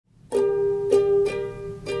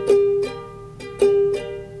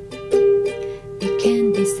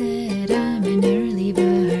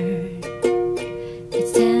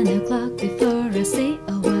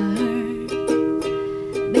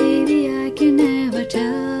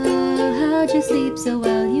you sleep so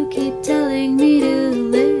well. You keep telling me to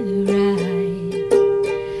live right,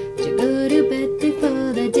 to go to bed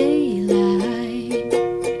before the daylight,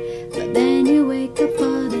 but then you wake up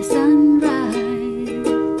for the sunrise.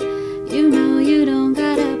 You know you don't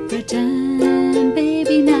gotta pretend,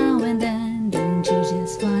 baby, now and then. Don't you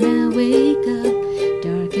just wanna wake up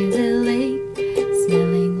dark as a lake,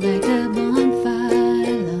 smelling like a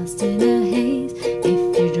bonfire, lost in a haze?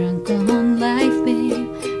 If you're drunk on life, babe,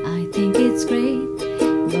 I think it's great.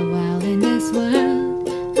 But while in this world,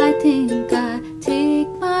 I think I take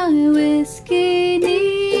my whiskey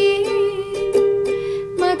neat,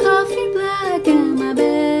 my coffee black and my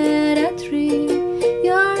bed at 3.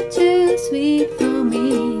 You're too sweet for me.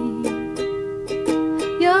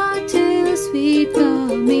 You're too sweet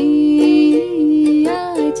for me.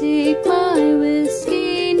 I take my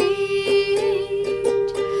whiskey neat,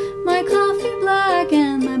 my coffee black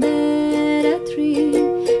and my bed at 3.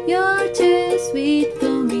 You're too sweet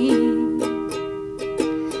for me.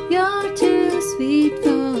 You're too sweet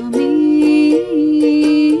for me.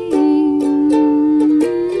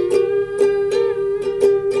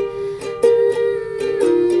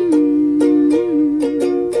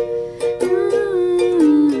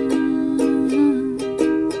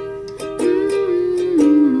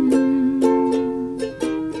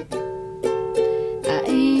 I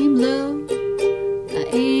aim low, I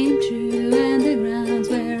aim true, and the ground's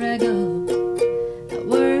where I go. I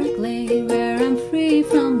work late where I'm free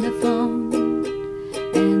from the phone,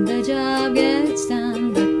 and the job gets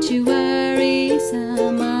done. But you worry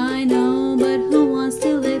some, I know. But who wants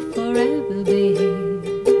to live forever, babe?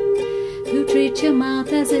 Who treats your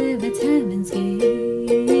mouth as if it's heaven's gate?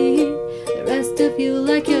 The rest of you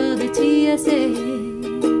like you're the TSA.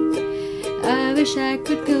 I wish I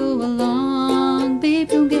could go along